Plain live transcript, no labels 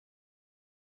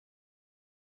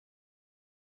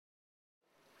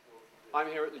I'm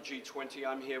here at the G20.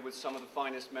 I'm here with some of the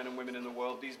finest men and women in the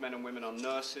world. These men and women are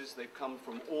nurses. They've come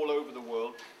from all over the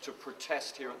world to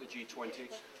protest here at the G20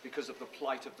 because of the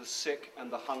plight of the sick and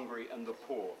the hungry and the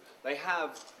poor. They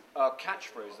have a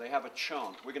catchphrase. They have a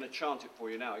chant. We're going to chant it for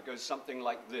you now. It goes something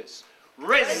like this.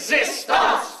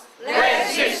 Resistance!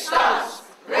 Resistance!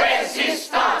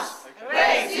 Resistance!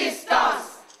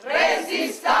 Resistance!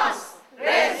 Resistance!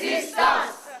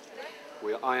 Resistance!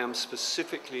 I am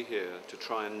specifically here to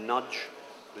try and nudge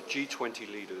the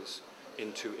G20 leaders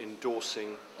into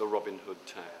endorsing the Robin Hood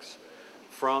tax.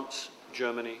 France,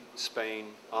 Germany,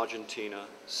 Spain, Argentina,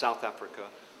 South Africa,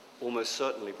 almost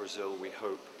certainly Brazil, we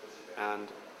hope, and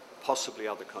possibly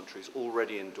other countries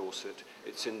already endorse it.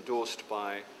 It's endorsed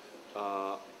by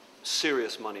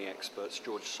serious money experts,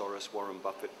 George Soros, Warren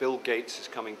Buffett. Bill Gates is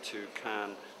coming to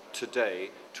Cannes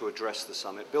today to address the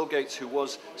summit. Bill Gates, who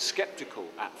was skeptical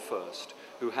at first,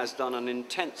 who has done an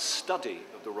intense study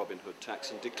of the Robin Hood tax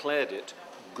and declared it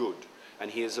good. And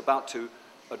he is about to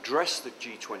address the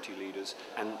G20 leaders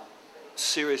and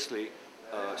seriously,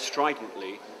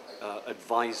 stridently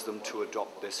advise them to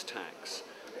adopt this tax.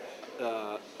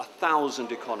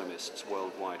 1,000 economists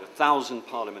worldwide, 1,000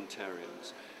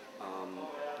 parliamentarians,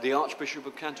 the Archbishop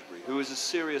of Canterbury, who is a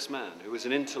serious man, who is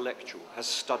an intellectual, has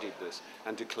studied this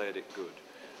and declared it good.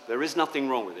 There is nothing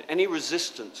wrong with it. Any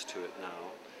resistance to it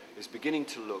now is beginning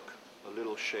to look a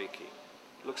little shaky.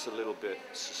 It looks a little bit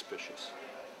suspicious.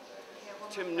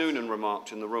 Tim Noonan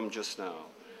remarked in the room just now,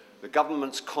 the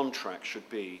government's contract should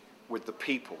be with the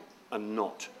people and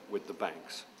not with the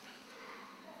banks.